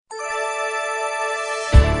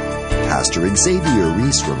Pastor Xavier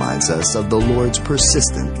Reese reminds us of the Lord's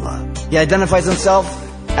persistent love. He identifies himself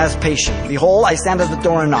as patient. Behold, I stand at the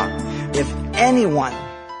door and knock. If anyone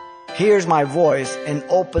hears my voice and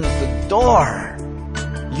opens the door,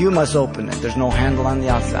 you must open it. There's no handle on the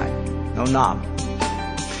outside, no knob.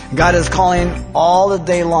 God is calling all the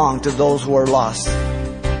day long to those who are lost,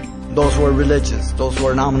 those who are religious, those who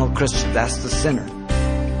are nominal Christians. That's the sinner.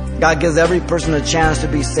 God gives every person a chance to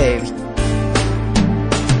be saved.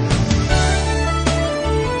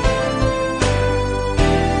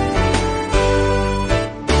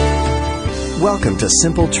 Welcome to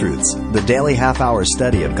Simple Truths, the daily half-hour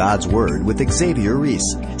study of God's Word with Xavier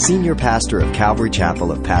Reese, Senior Pastor of Calvary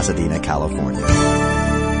Chapel of Pasadena, California.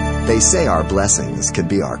 They say our blessings can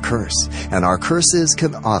be our curse, and our curses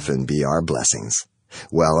can often be our blessings.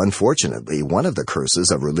 Well, unfortunately, one of the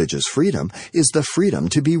curses of religious freedom is the freedom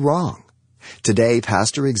to be wrong. Today,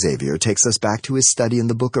 Pastor Xavier takes us back to his study in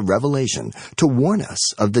the book of Revelation to warn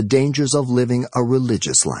us of the dangers of living a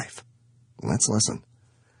religious life. Let's listen.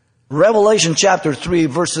 Revelation chapter 3,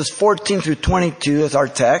 verses 14 through 22 is our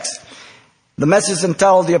text. The message is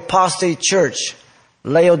entitled The Apostate Church,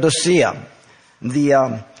 Laodicea.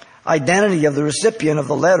 The identity of the recipient of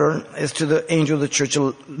the letter is to the angel of the church.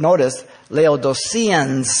 Notice,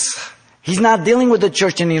 Laodiceans. He's not dealing with the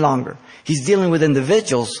church any longer. He's dealing with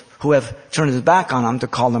individuals who have turned his back on him to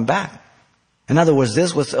call them back. In other words,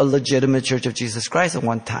 this was a legitimate church of Jesus Christ at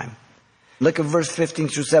one time. Look at verse 15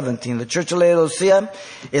 through 17. The church of Laodicea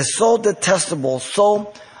is so detestable,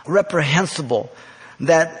 so reprehensible,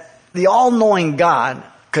 that the all-knowing God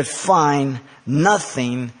could find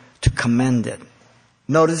nothing to commend it.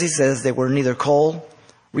 Notice he says they were neither cold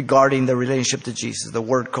regarding their relationship to Jesus. The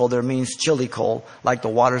word cold there means chilly cold, like the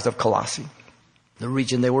waters of Colossae, the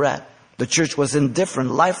region they were at. The church was indifferent,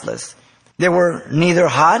 lifeless. They were neither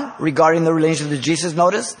hot regarding their relationship to Jesus.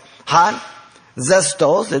 Notice, hot.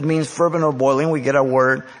 Zestos, it means fervent or boiling. We get our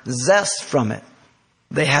word zest from it.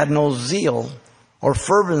 They had no zeal or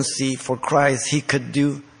fervency for Christ. He could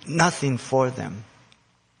do nothing for them.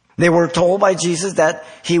 They were told by Jesus that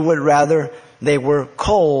he would rather they were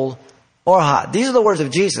cold or hot. These are the words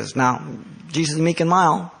of Jesus. Now, Jesus is meek and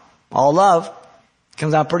mild, all love.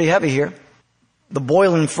 Comes out pretty heavy here. The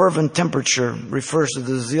boiling, fervent temperature refers to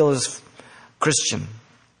the zealous Christian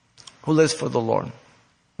who lives for the Lord.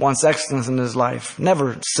 Wants excellence in his life.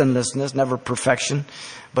 Never sinlessness, never perfection.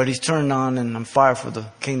 But he's turned on and on fire for the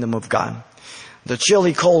kingdom of God. The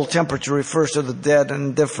chilly, cold temperature refers to the dead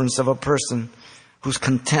indifference of a person who's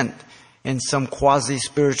content in some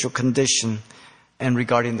quasi-spiritual condition and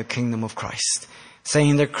regarding the kingdom of Christ.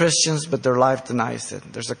 Saying they're Christians, but their life denies it.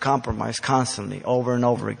 There's a compromise constantly, over and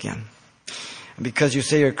over again. And because you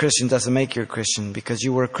say you're a Christian doesn't make you a Christian. Because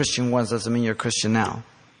you were a Christian once doesn't mean you're a Christian now.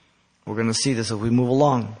 We're going to see this as we move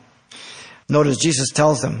along. Notice Jesus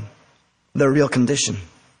tells them their real condition.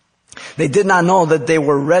 They did not know that they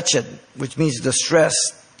were wretched, which means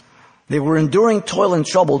distressed. They were enduring toil and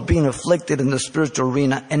trouble, being afflicted in the spiritual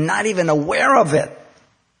arena, and not even aware of it.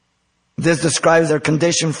 This describes their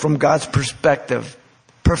condition from God's perspective.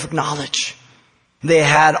 Perfect knowledge. They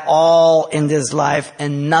had all in this life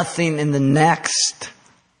and nothing in the next.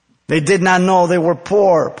 They did not know they were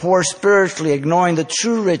poor spiritually, ignoring the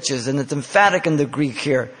true riches, and it's emphatic in the Greek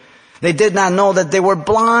here. They did not know that they were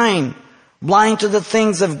blind to the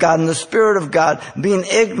things of God and the Spirit of God, being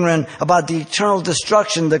ignorant about the eternal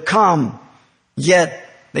destruction to come. Yet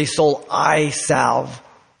they sold eye salve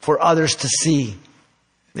for others to see.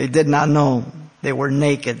 They did not know they were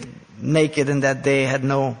naked in that they had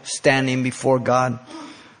no standing before God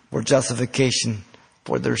or justification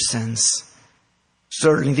for their sins.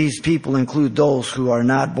 Certainly these people include those who are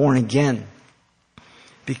not born again,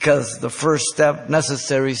 because the first step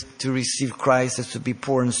necessary to receive Christ is to be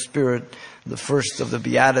poor in spirit, the first of the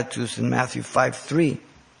Beatitudes in Matthew 5:3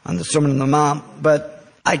 on the Sermon on the Mount. But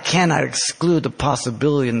I cannot exclude the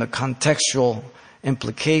possibility and the contextual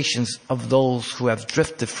implications of those who have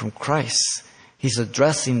drifted from Christ. He's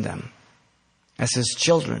addressing them as his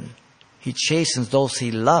children. He chastens those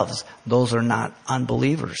he loves. Those are not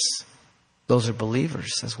unbelievers. Those are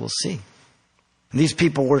believers, as we'll see. These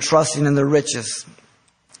people were trusting in their riches.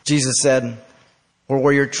 Jesus said,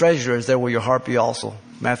 where your treasure is, there will your heart be also.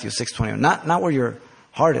 Matthew 6:21. Not where your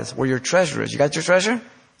heart is, where your treasure is. You got your treasure?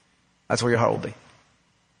 That's where your heart will be.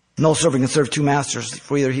 No servant can serve two masters,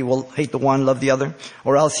 for either he will hate the one, love the other,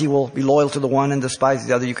 or else he will be loyal to the one and despise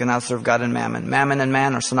the other. You cannot serve God and mammon. Mammon and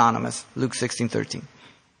man are synonymous. Luke 16:13.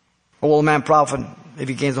 What will a man profit if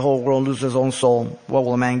he gains the whole world and loses his own soul? What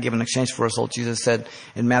will a man give in exchange for a soul? Jesus said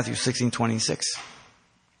in Matthew 16:26.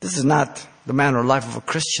 This is not the manner of life of a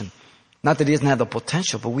Christian. Not that he doesn't have the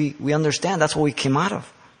potential, but we understand that's what we came out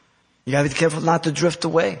of. You got to be careful not to drift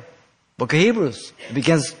away. Book of Hebrews, it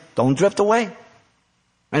begins, don't drift away.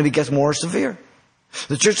 And it gets more severe.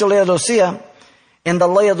 The church of Laodicea and the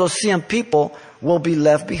Laodicean people will be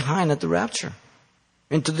left behind at the rapture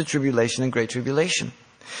into the tribulation and great tribulation.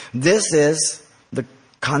 This is the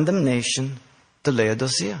condemnation to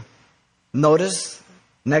Laodicea. Notice,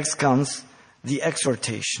 next comes the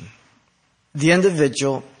exhortation. The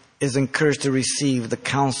individual is encouraged to receive the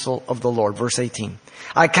counsel of the Lord. Verse 18.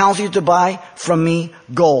 I counsel you to buy from me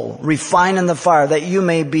gold, refined in the fire, that you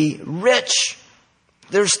may be rich.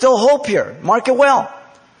 There's still hope here. Mark it well.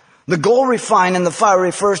 The gold refined in the fire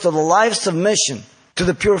refers to the life submission to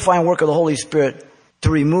the purifying work of the Holy Spirit to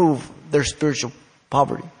remove their spiritual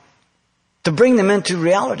poverty, to bring them into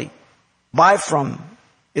reality. Buy from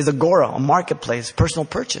is agora, a marketplace, personal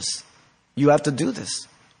purchase. You have to do this.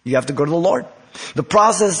 You have to go to the Lord. The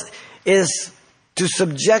process is to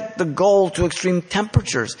subject the gold to extreme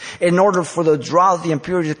temperatures in order for the dross, the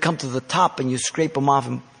impurity to come to the top, and you scrape them off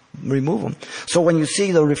and remove them. So when you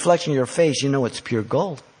see the reflection of your face, you know it's pure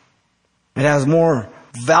gold. It has more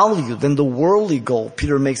value than the worldly gold.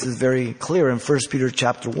 Peter makes this very clear in 1 Peter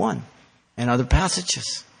chapter 1 and other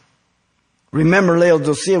passages. Remember,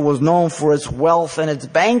 Laodicea was known for its wealth and its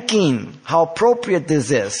banking. How appropriate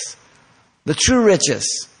this is. The true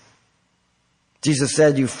riches. Jesus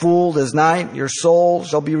said, you fool, this night your soul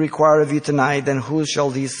shall be required of you tonight. Then who shall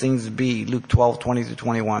these things be? Luke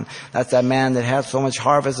 12:20-21. That's that man that had so much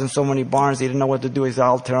harvest and so many barns, he didn't know what to do. He said,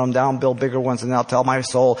 I'll tear them down, build bigger ones, and I'll tell my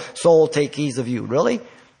soul, soul, take ease of you. Really?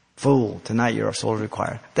 Fool, tonight your soul is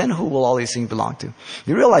required. Then who will all these things belong to?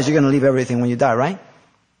 You realize you're going to leave everything when you die, right?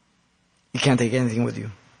 You can't take anything with you.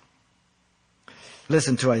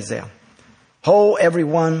 Listen to Isaiah. Ho,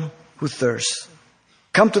 everyone who thirsts,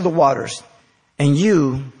 come to the waters. And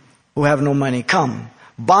you who have no money, come,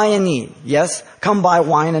 buy and eat. Yes, come buy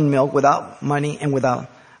wine and milk without money and without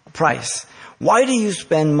price. Why do you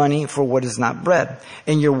spend money for what is not bread,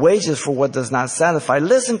 and your wages for what does not satisfy?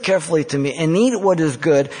 Listen carefully to me and eat what is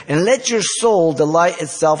good, and let your soul delight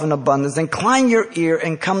itself in abundance. Incline your ear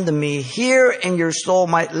and come to me. Hear, and your soul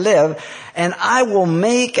might live, and I will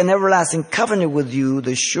make an everlasting covenant with you,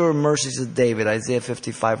 the sure mercies of David. Isaiah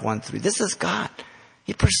 55:1-3. This is God.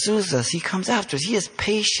 He pursues us. He comes after us. He is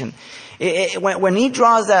patient. When he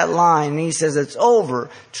draws that line and he says it's over,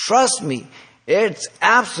 trust me, it's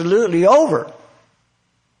absolutely over.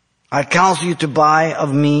 I counsel you to buy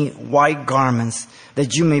of me white garments,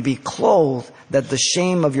 that you may be clothed, that the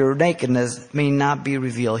shame of your nakedness may not be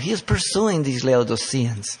revealed. He is pursuing these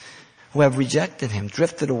Laodiceans who have rejected him,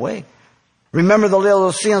 drifted away. Remember, the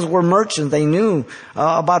Laodiceans were merchants. They knew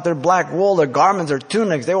about their black wool, their garments, their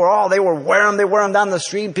tunics. They were wearing them down the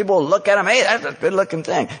street. People would look at them. Hey, that's a good looking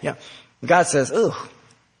thing. Yeah. God says, ooh,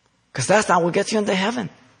 because that's not what gets you into heaven.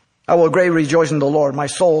 I will greatly rejoice in the Lord. My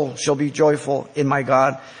soul shall be joyful in my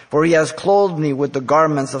God, for he has clothed me with the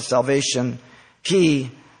garments of salvation.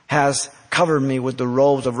 He has covered me with the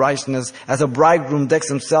robes of righteousness, as a bridegroom decks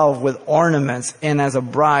himself with ornaments, and as a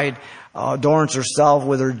bride adorns herself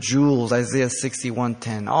with her jewels. Isaiah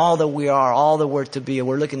 61:10. All that we are, all that we're to be,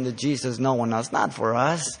 we're looking to Jesus, no one else. Not for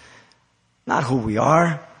us. Not who we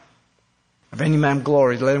are. If any man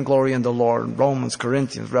glories, let him glory in the Lord. Romans,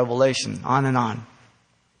 Corinthians, Revelation, on and on.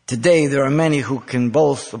 Today there are many who can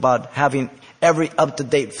boast about having every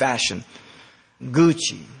up-to-date fashion.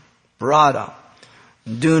 Gucci, Prada,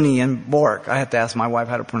 Dooney, and Bork. I had to ask my wife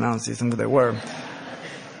how to pronounce these and what they were.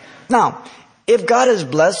 Now, if God has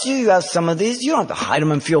blessed you, you have some of these, you don't have to hide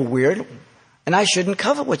them and feel weird. And I shouldn't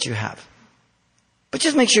covet what you have. But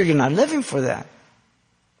just make sure you're not living for that.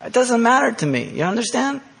 It doesn't matter to me. You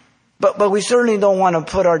understand? But we certainly don't want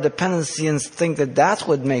to put our dependency and think that that's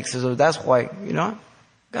what makes us, or that's why,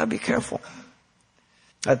 got to be careful.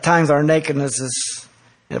 At times our nakedness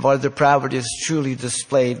of our depravity is truly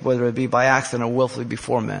displayed, whether it be by accident or willfully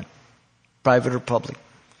before men, private or public.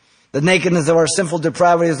 The nakedness of our sinful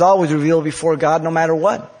depravity is always revealed before God, no matter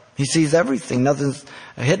what. He sees everything. Nothing's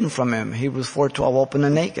hidden from him. Hebrews 4:12, open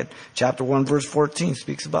and naked. Chapter 1, verse 14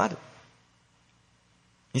 speaks about it.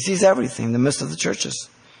 He sees everything in the midst of the churches.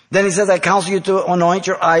 Then he says, I counsel you to anoint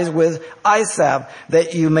your eyes with eye salve,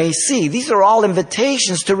 that you may see. These are all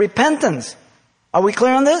invitations to repentance. Are we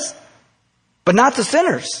clear on this? But not to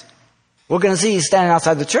sinners. We're going to see he's standing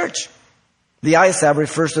outside the church. The eye salve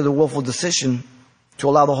refers to the willful decision to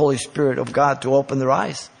allow the Holy Spirit of God to open their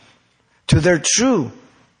eyes to their true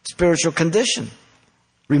spiritual condition.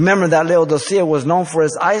 Remember that Laodicea was known for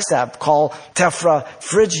its eye salve called Tephra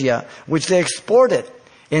Phrygia, which they exported.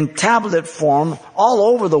 in tablet form all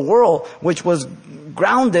over the world, which was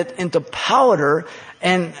grounded into powder,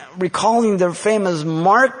 and recalling their famous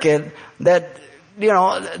market that,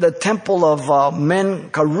 the temple of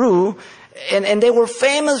Menkaru, and they were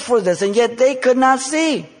famous for this, and yet they could not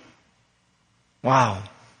see. Wow.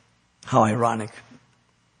 How ironic.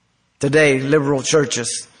 Today, liberal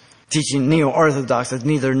churches teaching neo-orthodox is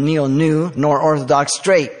neither neo-new nor orthodox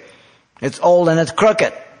straight. It's old and it's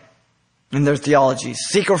crooked in their theology.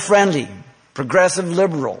 Seeker-friendly, progressive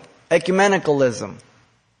liberal, ecumenicalism,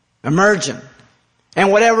 emergent,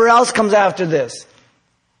 and whatever else comes after this.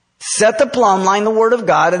 Set the plumb line, the Word of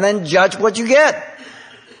God, and then judge what you get.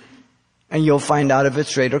 And you'll find out if it's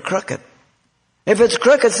straight or crooked. If it's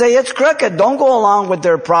crooked, say it's crooked. Don't go along with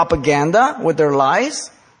their propaganda, with their lies.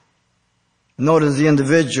 Notice the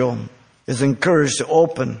individual is encouraged to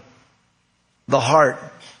open the heart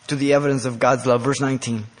to the evidence of God's love. Verse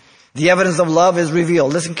 19. The evidence of love is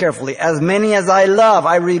revealed. Listen carefully. As many as I love,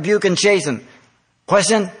 I rebuke and chasten.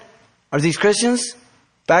 Question? Are these Christians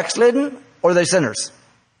backslidden or are they sinners?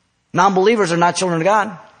 Non-believers are not children of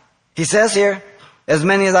God. He says here, as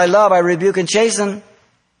many as I love, I rebuke and chasten.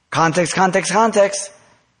 Context, context, context.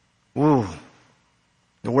 Ooh.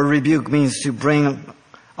 The word rebuke means to bring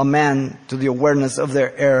a man to the awareness of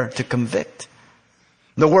their error, to convict.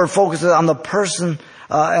 The word focuses on the person,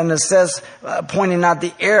 and it says, pointing out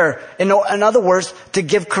the error. In other words, to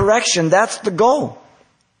give correction. That's the goal.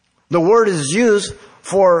 The word is used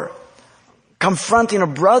for confronting a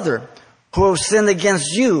brother who has sinned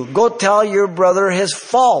against you. Go tell your brother his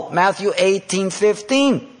fault. Matthew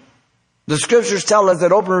 18:15. The scriptures tell us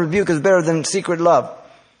that open rebuke is better than secret love.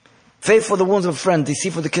 Faith for the wounds of a friend,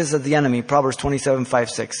 deceit for the kisses of the enemy. Proverbs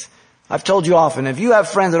 27:5-6. I've told you often, if you have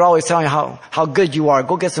friends that are always telling you how good you are,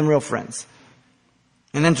 go get some real friends.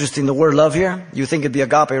 And interesting, the word love here, you think it'd be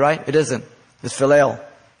agape, right? It isn't. It's phileo.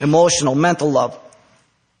 Emotional, mental love.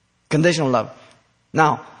 Conditional love.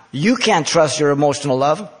 Now, you can't trust your emotional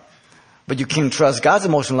love, but you can trust God's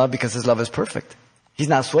emotional love because His love is perfect. He's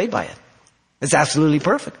not swayed by it. It's absolutely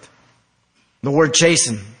perfect. The word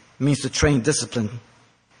chasten means to train, discipline,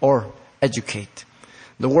 or educate.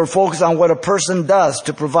 The word focuses on what a person does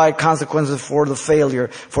to provide consequences for the failure,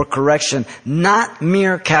 for correction, not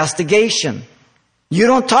mere castigation. You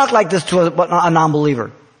don't talk like this to a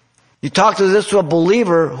non-believer. You talk to this to a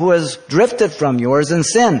believer who has drifted from you or is in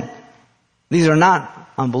sin. These are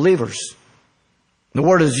not unbelievers. The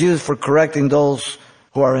word is used for correcting those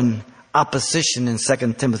who are in opposition in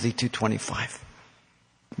 2 Timothy 2:25.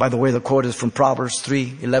 By the way, the quote is from Proverbs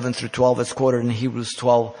 3:11-12. It's quoted in Hebrews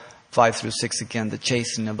 12:5-6 again, the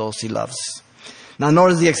chastening of those He loves. Now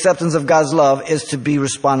notice the acceptance of God's love is to be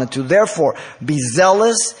responded to. Therefore, be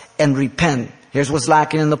zealous and repent. Here's what's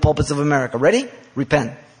lacking in the pulpits of America. Ready?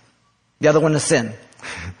 Repent. The other one is sin.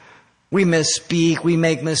 We misspeak, we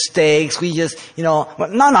make mistakes, we just,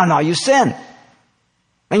 no, you sin.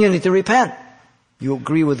 And you need to repent. You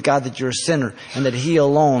agree with God that you're a sinner and that He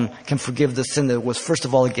alone can forgive the sin that was first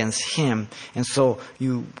of all against Him. And so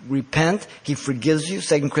you repent, He forgives you,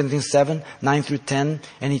 2 Corinthians 7:9-10,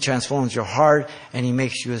 and He transforms your heart and He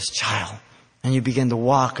makes you His child. And you begin to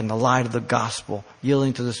walk in the light of the gospel,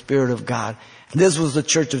 yielding to the Spirit of God. This was the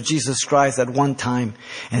church of Jesus Christ at one time,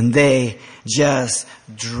 and they just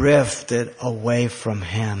drifted away from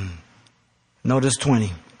Him. Notice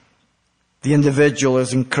 20. The individual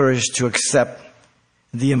is encouraged to accept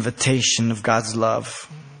the invitation of God's love.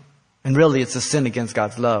 And really, it's a sin against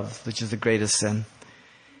God's love, which is the greatest sin.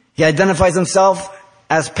 He identifies himself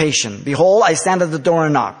as patient. Behold, I stand at the door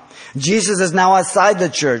and knock. Jesus is now outside the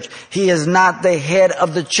church. He is not the head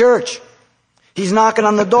of the church. He's knocking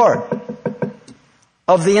on the door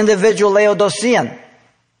of the individual Laodicean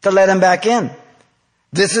to let him back in.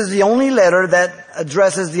 This is the only letter that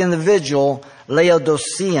addresses the individual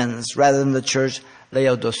Laodiceans rather than the church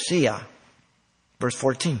Laodicea. Verse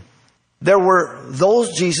 14. There were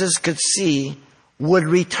those Jesus could see would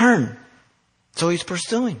return. So He's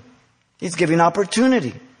pursuing. He's giving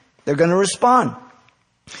opportunity. They're going to respond.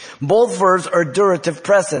 Both verbs are durative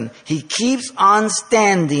present. He keeps on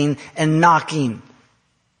standing and knocking.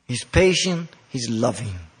 He's patient. He's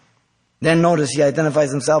loving. Then notice He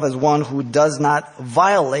identifies Himself as one who does not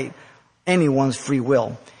violate anyone's free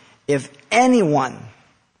will. If anyone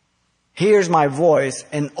hears my voice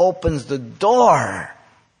and opens the door,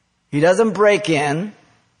 He doesn't break in.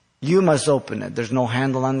 You must open it. There's no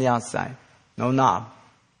handle on the outside. No knob.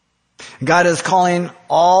 God is calling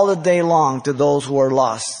all the day long to those who are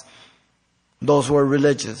lost. Those who are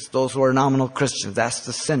religious. Those who are nominal Christians. That's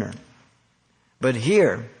the sinner. But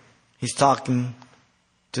here, He's talking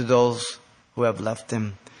to those who have left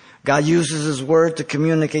Him. God uses His Word to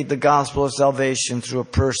communicate the gospel of salvation through a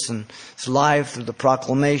person's life, through the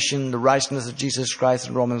proclamation, the righteousness of Jesus Christ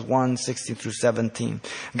in Romans 1, 16 through 17.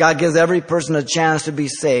 God gives every person a chance to be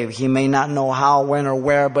saved. He may not know how, when, or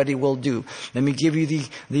where, but He will do. Let me give you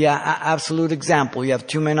the absolute example. You have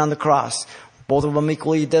two men on the cross. Both of them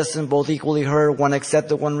equally distant, both equally heard, one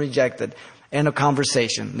accepted, one rejected. End of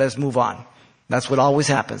conversation. Let's move on. That's what always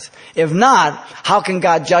happens. If not, how can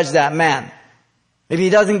God judge that man? If He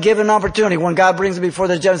doesn't give an opportunity, when God brings him before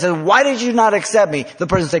the judge and says, why did you not accept me? The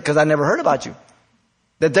person says, because I never heard about you.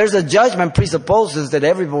 That there's a judgment presupposes that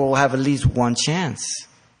everyone will have at least one chance.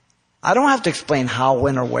 I don't have to explain how,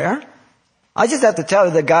 when, or where. I just have to tell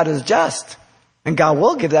you that God is just. And God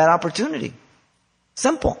will give that opportunity.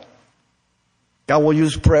 Simple. God will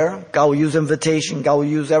use prayer. God will use invitation. God will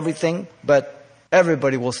use everything. But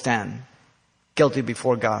everybody will stand guilty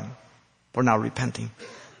before God for not repenting.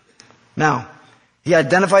 Now, He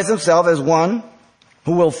identifies Himself as one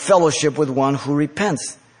who will fellowship with one who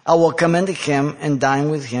repents. I will come into Him and dine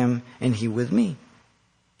with Him and He with me.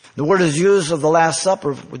 The word is used of the Last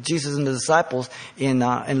Supper with Jesus and the disciples in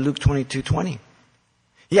Luke 22:20.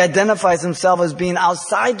 He identifies Himself as being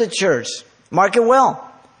outside the church. Mark it well.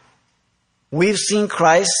 We've seen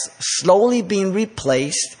Christ slowly being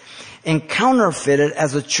replaced and counterfeited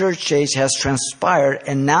as the church age has transpired,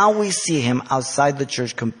 and now we see Him outside the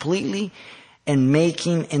church completely and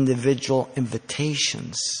making individual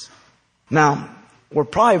invitations. Now, we're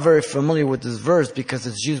probably very familiar with this verse because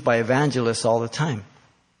it's used by evangelists all the time.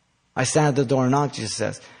 I stand at the door and knock, Jesus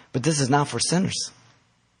says. But this is not for sinners.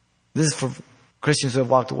 This is for Christians who have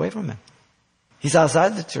walked away from Him. He's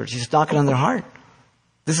outside the church. He's knocking on their heart.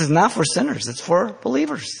 This is not for sinners. It's for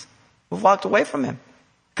believers who've walked away from Him.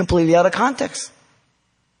 Completely out of context.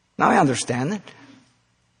 Now I understand it.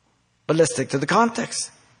 But let's stick to the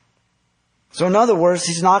context. So in other words,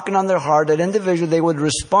 He's knocking on their heart that individually they would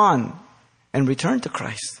respond and return to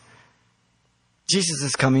Christ. Jesus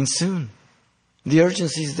is coming soon. The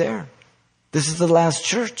urgency is there. This is the last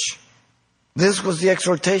church. This was the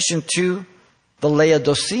exhortation to the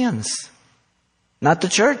Laodiceans, not the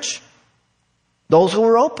church. Those who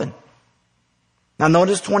were open. Now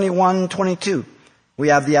notice 21, 22. We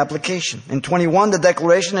have the application. In 21, the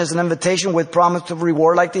declaration is an invitation with promise of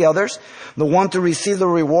reward like the others. The one to receive the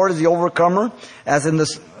reward is the overcomer, as in the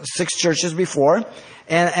 6 churches before.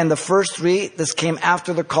 And the first 3, this came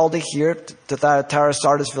after the call to hear, to Thyatira,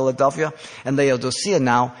 Sardis, Philadelphia, and Laodicea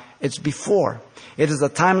now. It's before. It is a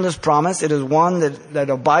timeless promise. It is one that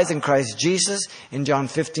abides in Christ Jesus in John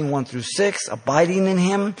 15, 1 through 6, abiding in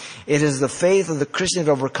Him. It is the faith of the Christian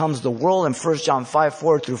that overcomes the world in 1 John 5,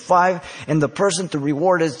 4 through 5. And the person to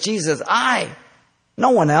reward is Jesus.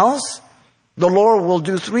 No one else. The Lord will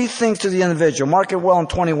do 3 things to the individual. Mark it well in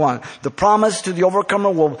 21. The promise to the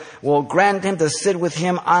overcomer will grant him to sit with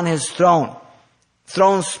Him on His throne.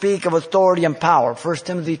 Thrones speak of authority and power. 1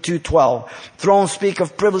 Timothy 2:12. Thrones speak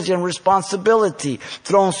of privilege and responsibility.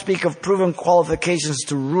 Thrones speak of proven qualifications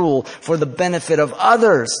to rule for the benefit of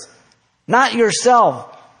others. Not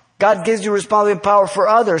yourself. God gives you responsibility and power for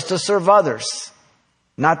others, to serve others.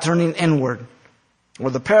 Not turning inward.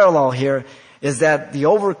 Well, the parallel here is that the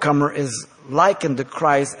overcomer is likened to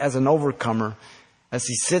Christ as an overcomer as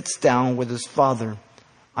He sits down with His Father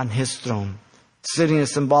on His throne. Sitting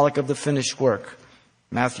is symbolic of the finished work.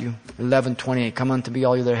 Matthew 11:28. Come unto me,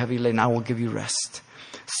 all you that are heavy laden, I will give you rest.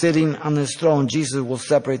 Sitting on His throne, Jesus will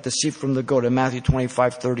separate the sheep from the goat in Matthew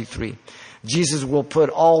 25:33. Jesus will put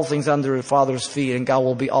all things under His Father's feet, and God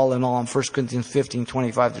will be all in all in 1 Corinthians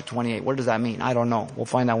 15:25-28. What does that mean? I don't know. We'll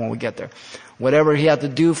find out when we get there. Whatever He had to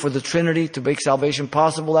do for the Trinity to make salvation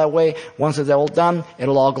possible that way, once it's all done,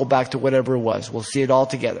 it'll all go back to whatever it was. We'll see it all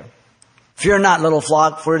together. Fear not, little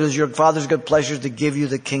flock, for it is your Father's good pleasure to give you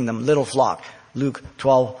the kingdom. Little flock. Luke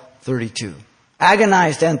 12:32.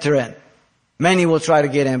 Agonize to enter in. Many will try to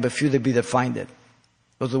get in, but few there be that find it.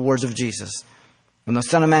 Those are the words of Jesus. When the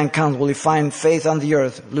Son of Man comes, will He find faith on the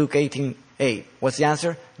earth? Luke 18:8. What's the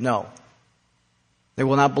answer? No. They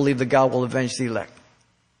will not believe that God will avenge the elect.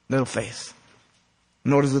 Little faith.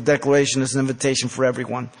 Notice the declaration is an invitation for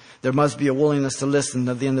everyone. There must be a willingness to listen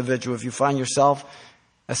to the individual. If you find yourself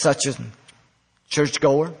as such a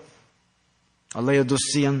churchgoer, a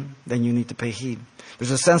Laodicean, then you need to pay heed. There's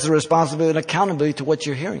a sense of responsibility and accountability to what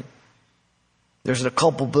you're hearing. There's a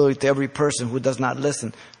culpability to every person who does not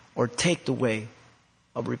listen or take the way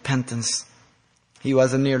of repentance. He who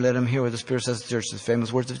has an ear, let him hear what the Spirit says to the church. The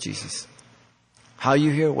famous words of Jesus. How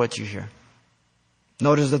you hear, what you hear.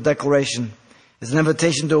 Notice the declaration. It's an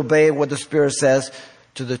invitation to obey what the Spirit says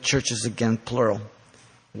to the churches, again, plural.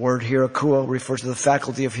 Word here, akouo, refers to the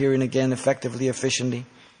faculty of hearing again, effectively, efficiently.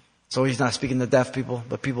 So he's not speaking to deaf people,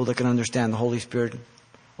 but people that can understand. The Holy Spirit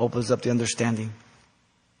opens up the understanding.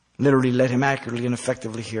 Literally, let him accurately and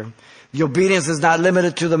effectively hear. The obedience is not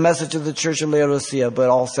limited to the message of the church of Laodicea, but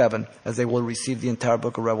all seven, as they will receive the entire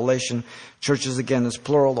book of Revelation. Churches, again, is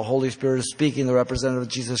plural. The Holy Spirit is speaking, the representative of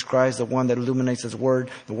Jesus Christ, the one that illuminates his word,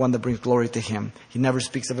 the one that brings glory to him. He never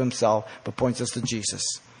speaks of himself, but points us to Jesus.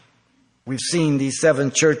 We've seen these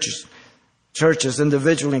seven churches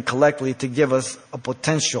individually and collectively to give us a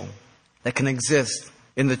potential that can exist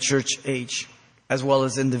in the church age, as well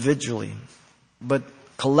as individually. But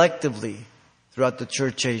collectively, throughout the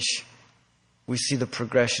church age, we see the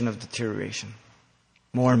progression of deterioration.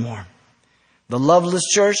 More and more. The loveless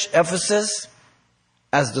church, Ephesus,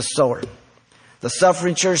 as the sower. The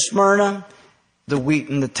suffering church, Smyrna, the wheat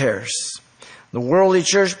and the tares. The worldly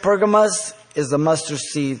church, Pergamos, is the mustard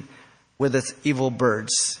seed with its evil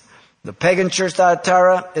birds. The pagan church,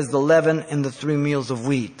 Thyatira, is the leaven in the 3 meals of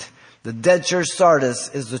wheat. The dead church, Sardis,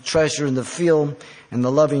 is the treasure in the field. And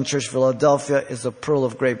the loving church, Philadelphia, is the pearl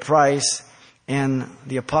of great price. And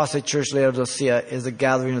the apostate church, Laodicea, is the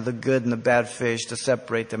gathering of the good and the bad fish to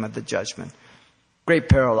separate them at the judgment. Great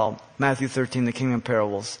parallel. Matthew 13, the kingdom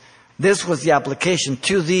parables. This was the application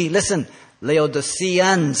to the, listen,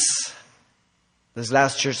 Laodiceans. This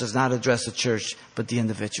last church does not address the church, but the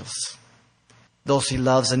individuals. Those he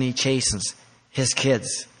loves and he chastens. His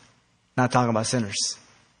kids. Not talking about sinners.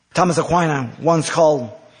 Thomas Aquinas once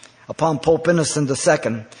called upon Pope Innocent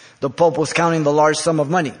II. The Pope was counting the large sum of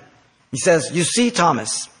money. He says, "You see,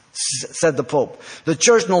 Thomas," said the Pope, "the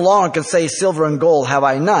church no longer can say, 'Silver and gold have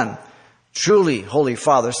I none.'" "Truly, Holy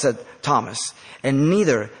Father," said Thomas, "and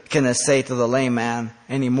neither can it say to the lame man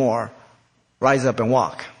anymore, 'Rise up and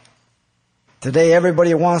walk.'" Today,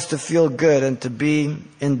 everybody wants to feel good and to be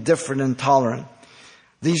indifferent and tolerant.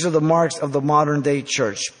 These are the marks of the modern day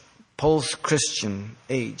church, post-Christian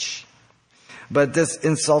age. But this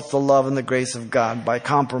insults the love and the grace of God by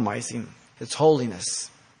compromising its holiness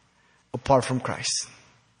apart from Christ.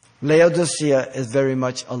 Laodicea is very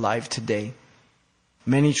much alive today.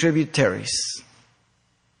 Many tributaries,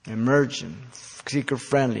 emergent,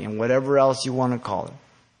 seeker-friendly, and whatever else you want to call it.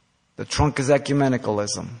 The trunk is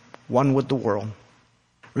ecumenicalism, one with the world.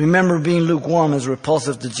 Remember, being lukewarm is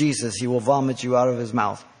repulsive to Jesus. He will vomit you out of his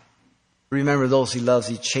mouth. Remember, those he loves,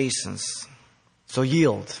 he chastens. So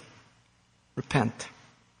yield. Repent.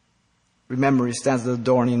 Remember, he stands at the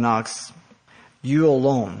door and he knocks. You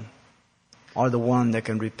alone are the one that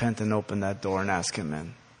can repent and open that door and ask him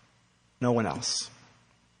in. No one else.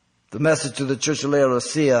 The message to the church of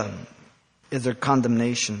Laodicea is their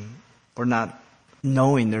condemnation for not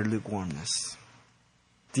knowing their lukewarmness.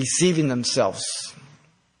 Deceiving themselves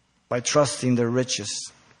by trusting their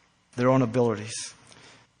riches, their own abilities,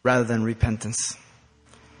 rather than repentance.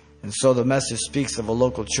 And so the message speaks of a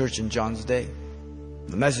local church in John's day.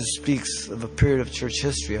 The message speaks of a period of church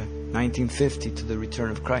history, 1950 to the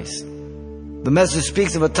return of Christ. The message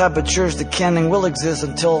speaks of a type of church that can and will exist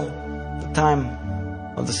until the time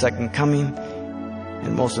of the second coming.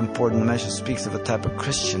 And most important, the message speaks of a type of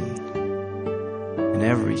Christian in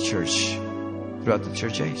every church throughout the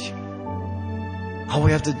church age. All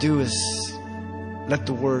we have to do is let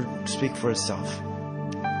the word speak for itself.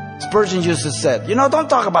 Spurgeon used to say, don't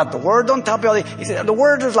talk about the word. Don't tell people. He said, the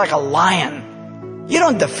word is like a lion. You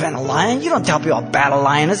don't defend a lion. You don't tell people how bad a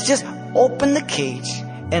lion is. Just open the cage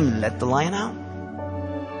and let the lion out.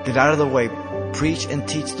 Get out of the way. Preach and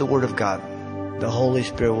teach the word of God. The Holy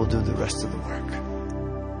Spirit will do the rest of the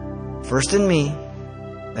work. First in me,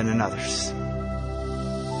 then in others.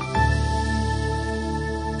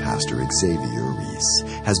 Pastor Xavier Reese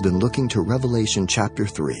has been looking to Revelation chapter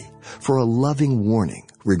 3 for a loving warning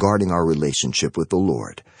regarding our relationship with the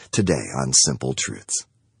Lord today on Simple Truths.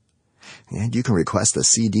 And you can request a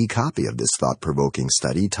CD copy of this thought-provoking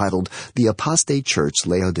study titled The Apostate Church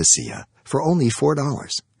Laodicea for only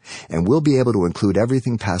 $4. And we'll be able to include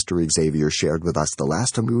everything Pastor Xavier shared with us the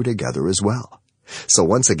last time we were together as well. So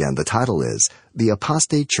once again, the title is The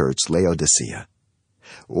Apostate Church Laodicea.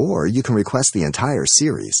 Or you can request the entire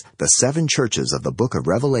series, The 7 Churches of the Book of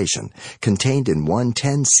Revelation, contained in one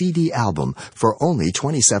 10-CD album for only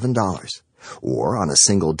 $27. Or on a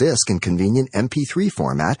single disc in convenient MP3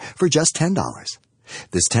 format for just $10.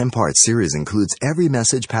 This 10-part series includes every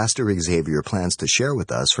message Pastor Xavier plans to share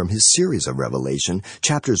with us from his series of Revelation,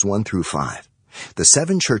 chapters 1 through 5. The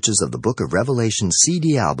 7 Churches of the Book of Revelation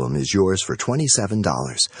CD album is yours for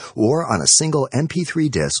 $27, or on a single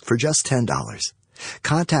MP3 disc for just $10.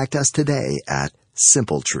 Contact us today at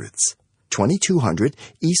Simple Truths, 2200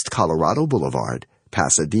 East Colorado Boulevard,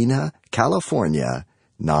 Pasadena, California,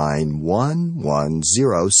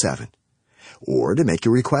 91107. Or to make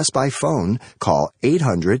your request by phone, call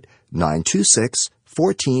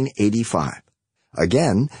 800-926-1485.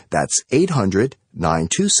 Again, that's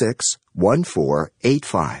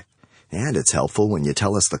 800-926-1485. And it's helpful when you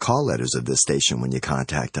tell us the call letters of this station when you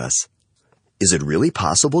contact us. Is it really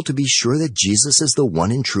possible to be sure that Jesus is the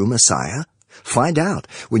one and true Messiah? Find out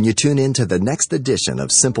when you tune in to the next edition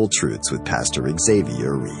of Simple Truths with Pastor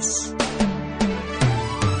Xavier Reese.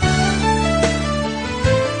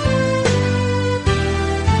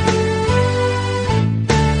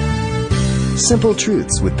 Simple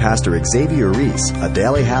Truths with Pastor Xavier Reese, a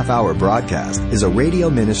daily half-hour broadcast, is a radio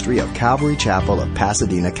ministry of Calvary Chapel of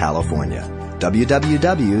Pasadena, California.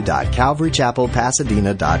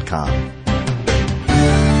 www.calvarychapelpasadena.com.